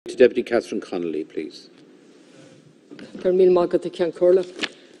Deputy Catherine Connolly, please. And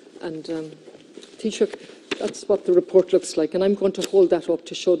Taoiseach, that's what the report looks like, and I'm going to hold that up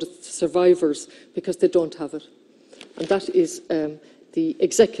to show the survivors because they don't have it. And that is the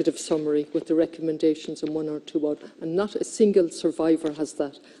executive summary with the recommendations and one or two odd, and not a single survivor has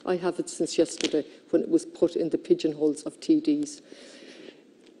that. I have it since yesterday when it was put in the pigeonholes of TDs.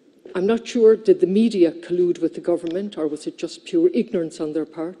 I'm not sure, did the media collude with the government or was it just pure ignorance on their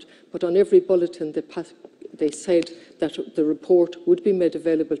part? But on every bulletin they said that the report would be made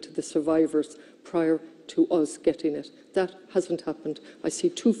available to the survivors prior to us getting it. That hasn't happened. I see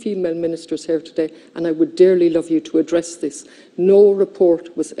two female ministers here today, and I would dearly love you to address this. No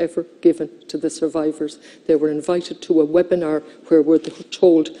report was ever given to the survivors. They were invited to a webinar where they were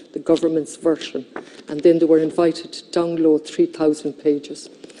told the government's version, and then they were invited to download 3,000 pages.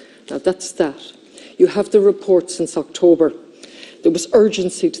 Now that's that. You have the report since October. There was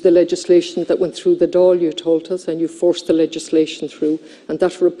urgency to the legislation that went through the Dáil, you told us, and you forced the legislation through, and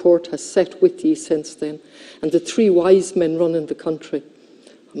that report has sat with you since then. And the three wise men running the country,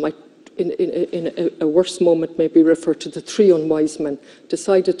 I might, in a worse moment, maybe refer to the three unwise men,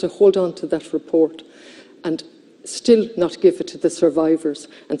 decided to hold on to that report and still not give it to the survivors,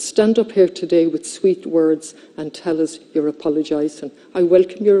 and stand up here today with sweet words and tell us you're apologising. I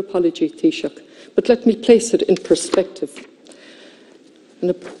welcome your apology, Taoiseach, but let me place it in perspective.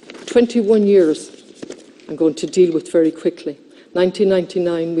 In 21 years, I'm going to deal with very quickly.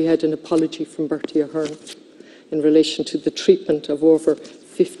 1999, we had an apology from Bertie Ahern in relation to the treatment of over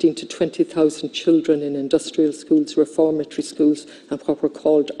 15,000 to 20,000 children in industrial schools, reformatory schools, and what were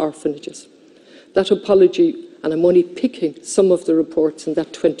called orphanages. That apology, and I'm only picking some of the reports in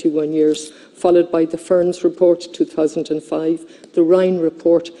that 21 years, followed by the Ferns report 2005, the Ryan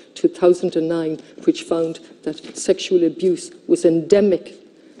report 2009, which found that sexual abuse was endemic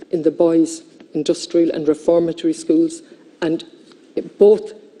in the boys' industrial and reformatory schools, and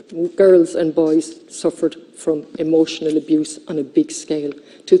both girls and boys suffered from emotional abuse on a big scale.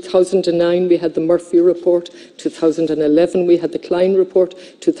 2009 we had the Murphy report, 2011 we had the Klein report,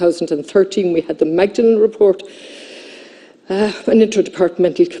 2013 we had the Magdalen report, an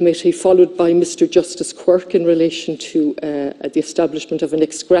interdepartmental committee followed by Mr Justice Quirk in relation to the establishment of an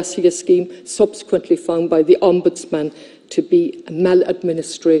ex gratia scheme, subsequently found by the Ombudsman to be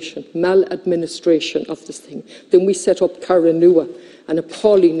maladministration of this thing. Then we set up Caranua, an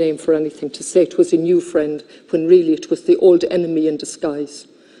appalling name for anything, to say it was a new friend when really it was the old enemy in disguise.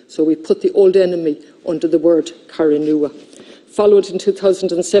 So we put the old enemy under the word Caranua. Followed in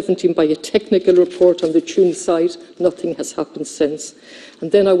 2017 by a technical report on the Tuam side. Nothing has happened since.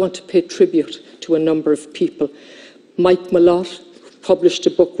 And then I want to pay tribute to a number of people. Mike Malott published a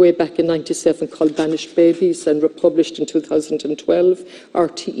book way back in '97 called Banished Babies and republished in 2012.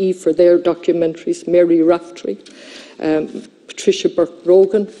 RTE for their documentaries, Mary Raftery, Patricia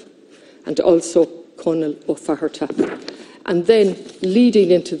Burke-Rogan, and also Conal O'Flaherty. And then, leading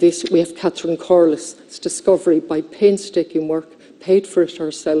into this, we have Catherine Corliss's discovery by painstaking work, paid for it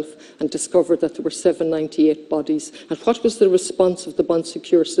herself, and discovered that there were 798 bodies. And what was the response of the Bon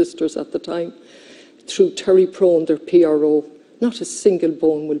Secure sisters at the time? Through Terry Prone, their PRO, not a single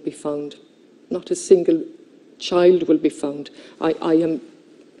bone will be found. Not a single child will be found. I am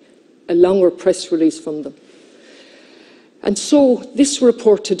a longer press release from them. And so this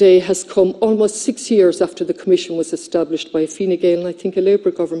report today has come almost 6 years after the Commission was established by a Fine Gael and I think a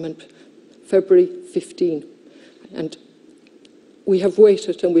Labour government, February 15. And we have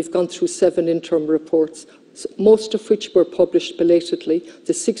waited and we've gone through 7 interim reports, most of which were published belatedly.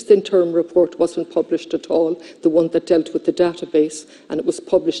 The 6th interim report wasn't published at all, the one that dealt with the database, and it was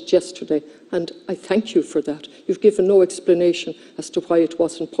published yesterday. And I thank you for that. You've given no explanation as to why it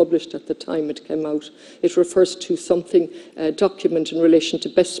wasn't published at the time it came out. It refers to something, a document in relation to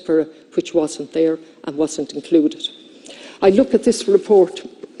Bespera, which wasn't there and wasn't included. I look at this report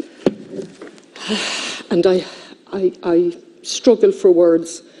and I struggle for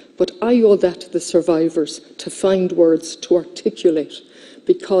words. But I owe that to the survivors to find words to articulate,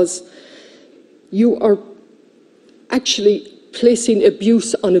 because you are actually placing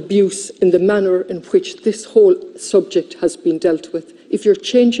abuse on abuse in the manner in which this whole subject has been dealt with. If you're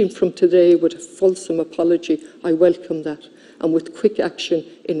changing from today with a fulsome apology, I welcome that, and with quick action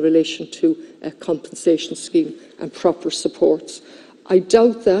in relation to a compensation scheme and proper supports. I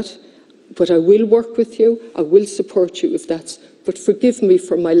doubt that, but I will work with you, I will support you if that's but forgive me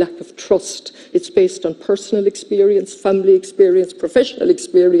for my lack of trust. It's based on personal experience, family experience, professional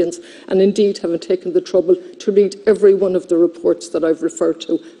experience, and indeed having taken the trouble to read every one of the reports that I've referred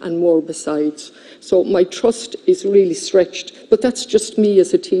to and more besides. So my trust is really stretched, but that's just me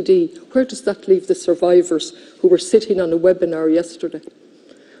as a TD. Where does that leave the survivors who were sitting on a webinar yesterday?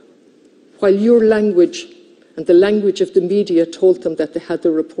 While your language and the language of the media told them that they had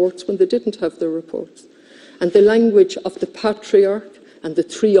the reports when they didn't have the reports. And the language of the patriarch and the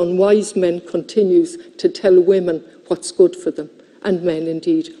three unwise men continues to tell women what's good for them, and men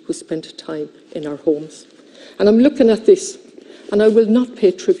indeed who spent time in our homes. And I'm looking at this, and I will not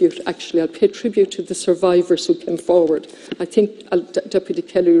pay tribute, actually, I'll pay tribute to the survivors who came forward. I think Deputy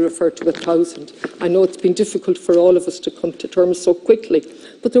Kelly referred to 1,000. I know it's been difficult for all of us to come to terms so quickly,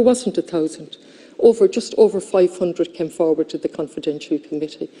 but there wasn't 1,000. Just over 500 came forward to the confidential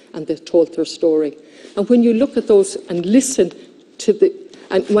committee and they told their story. And when you look at those and listen to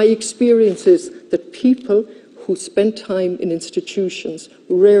and my experience is that people who spend time in institutions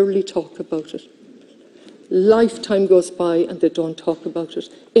rarely talk about it. Lifetime goes by and they don't talk about it.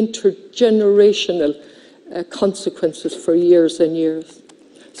 Intergenerational consequences for years and years.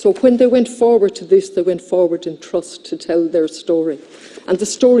 So when they went forward to this, they went forward in trust to tell their story. And the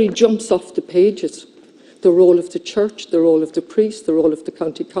story jumps off the pages. The role of the church, the role of the priest, the role of the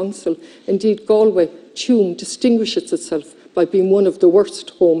county council. Indeed, Galway, Tuam, distinguishes itself by being one of the worst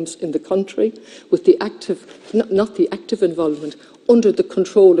homes in the country, with the active, not the active involvement, under the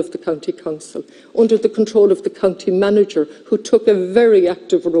control of the county council, under the control of the county manager, who took a very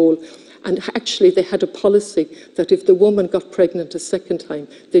active role. And actually, they had a policy that if the woman got pregnant a second time,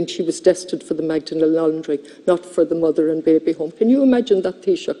 then she was destined for the Magdalene laundry, not for the mother and baby home. Can you imagine that,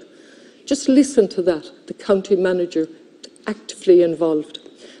 Taoiseach? Just listen to that, the county manager actively involved.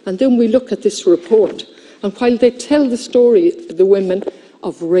 And then we look at this report, and while they tell the story, the women,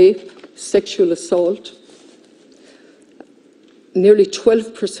 of rape, sexual assault, nearly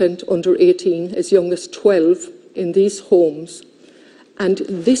 12% under 18, as young as 12, in these homes. And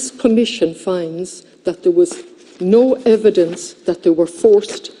this commission finds that there was no evidence that they were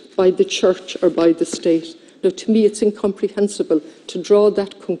forced by the church or by the state. Now, to me, it's incomprehensible to draw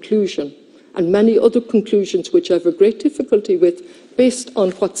that conclusion, and many other conclusions which I have a great difficulty with, based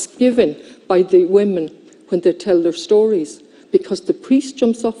on what's given by the women when they tell their stories. Because the priest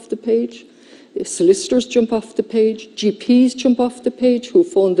jumps off the page, solicitors jump off the page, GPs jump off the page, who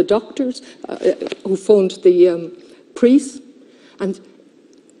phoned the doctors, who phoned the priests, and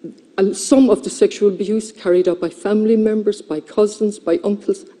some of the sexual abuse carried out by family members, by cousins, by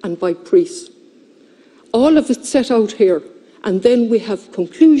uncles, and by priests. All of it set out here, and then we have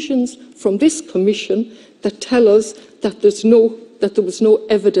conclusions from this commission that tell us that there was no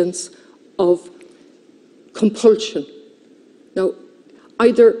evidence of compulsion. Now,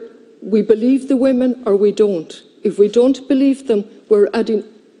 either we believe the women or we don't. If we don't believe them, we're adding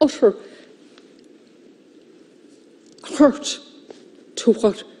utter hurt to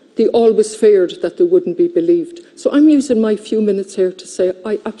what they always feared, that they wouldn't be believed. So I'm using my few minutes here to say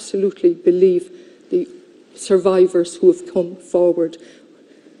I absolutely believe the survivors who have come forward,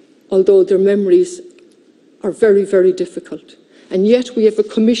 although their memories are very, very difficult. And yet we have a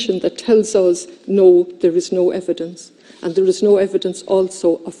commission that tells us, no, there is no evidence. And there is no evidence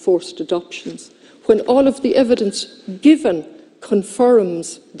also of forced adoptions, when all of the evidence given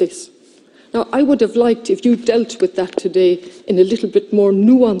confirms this. Now, I would have liked if you dealt with that today in a little bit more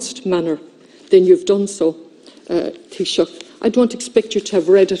nuanced manner than you've done so, Taoiseach. I don't expect you to have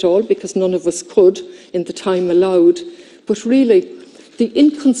read it all, because none of us could in the time allowed. But really, the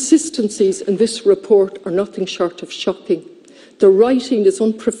inconsistencies in this report are nothing short of shocking. The writing is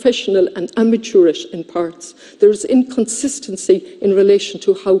unprofessional and amateurish in parts. There is inconsistency in relation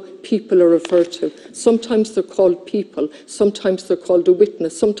to how people are referred to. Sometimes they're called people, sometimes they're called a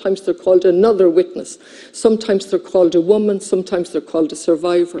witness, sometimes they're called another witness, sometimes they're called a woman, sometimes they're called a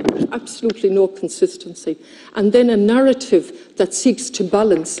survivor. Absolutely no consistency. And then a narrative that seeks to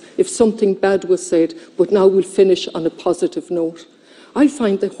balance if something bad was said, but now we'll finish on a positive note. I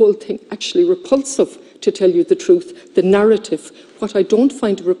find the whole thing actually repulsive, to tell you the truth, the narrative. What I don't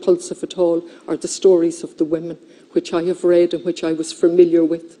find repulsive at all are the stories of the women, which I have read and which I was familiar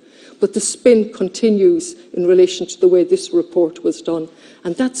with. But the spin continues in relation to the way this report was done.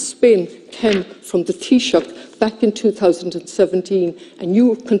 And that spin came from the Taoiseach back in 2017, and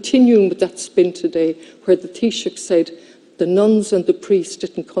you are continuing with that spin today, where the Taoiseach said the nuns and the priests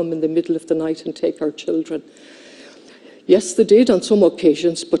didn't come in the middle of the night and take our children. Yes, they did on some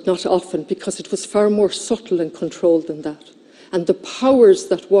occasions, but not often, because it was far more subtle and controlled than that. And the powers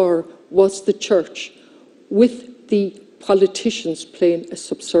that were was the church, with the politicians playing a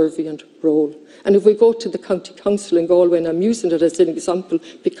subservient role. And if we go to the County Council in Galway, and I'm using it as an example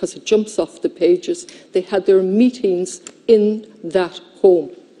because it jumps off the pages, they had their meetings in that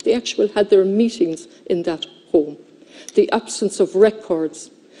home. They actually had their meetings in that home. The absence of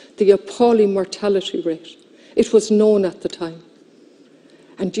records, the appalling mortality rate, it was known at the time.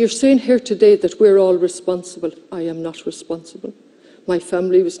 And you're saying here today that we're all responsible. I am not responsible. My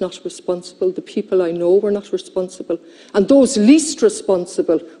family was not responsible. The people I know were not responsible. And those least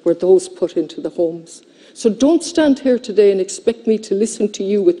responsible were those put into the homes. So don't stand here today and expect me to listen to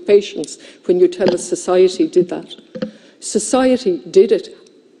you with patience when you tell us society did that. Society did it.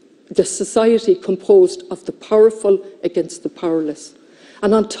 The society composed of the powerful against the powerless.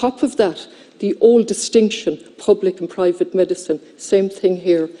 And on top of that, the old distinction, public and private medicine, same thing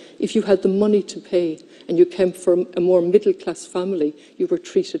here. If you had the money to pay and you came from a more middle-class family, you were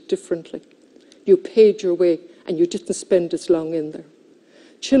treated differently. You paid your way and you didn't spend as long in there.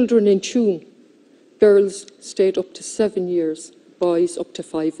 Children in tune, girls stayed up to 7 years, boys up to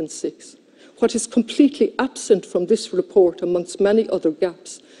 5 and 6. What is completely absent from this report, amongst many other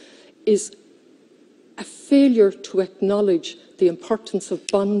gaps, is a failure to acknowledge the importance of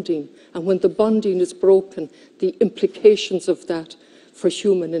bonding, and when the bonding is broken, the implications of that for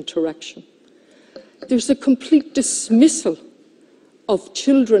human interaction. There's a complete dismissal of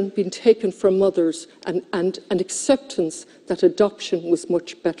children being taken from mothers and an acceptance that adoption was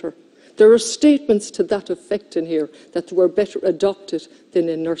much better. There are statements to that effect in here, that were better adopted than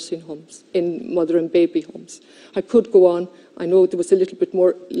in nursing homes, in mother and baby homes. I could go on. I know there was a little bit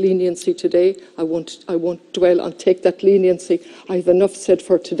more leniency today. I won't dwell on take that leniency. I have enough said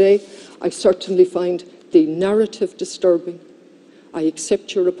for today. I certainly find the narrative disturbing. I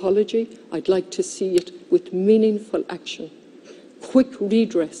accept your apology. I'd like to see it with meaningful action. Quick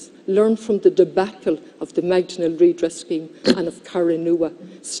redress. Learn from the debacle of the Magdalene redress scheme and of Carranua.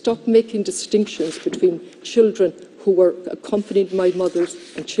 Stop making distinctions between children who were accompanied by mothers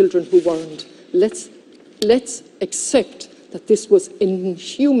and children who weren't. Let's accept that this was an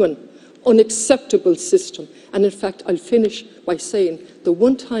inhuman, unacceptable system. And in fact, I'll finish by saying the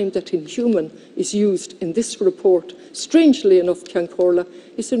one time that inhuman is used in this report, strangely enough, Ciancorla,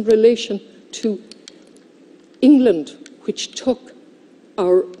 is in relation to England, which took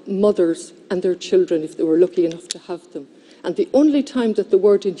our mothers and their children if they were lucky enough to have them. And the only time that the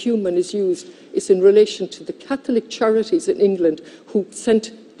word inhuman is used is in relation to the Catholic charities in England who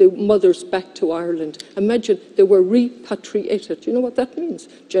sent the mothers back to Ireland. Imagine they were repatriated. You know what that means?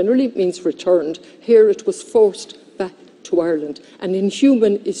 Generally it means returned. Here it was forced back to Ireland. And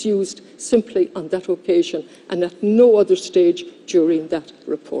inhuman is used simply on that occasion and at no other stage during that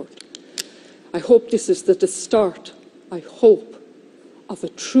report. I hope this is the start, I hope, of a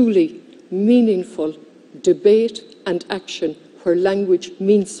truly meaningful debate and action where language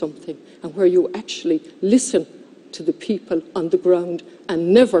means something and where you actually listen to the people on the ground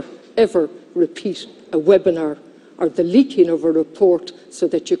and never, ever repeat a webinar or the leaking of a report so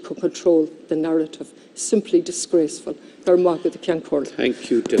that you can control the narrative. Simply disgraceful. Thank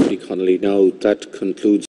you, Deputy Connolly. Now that concludes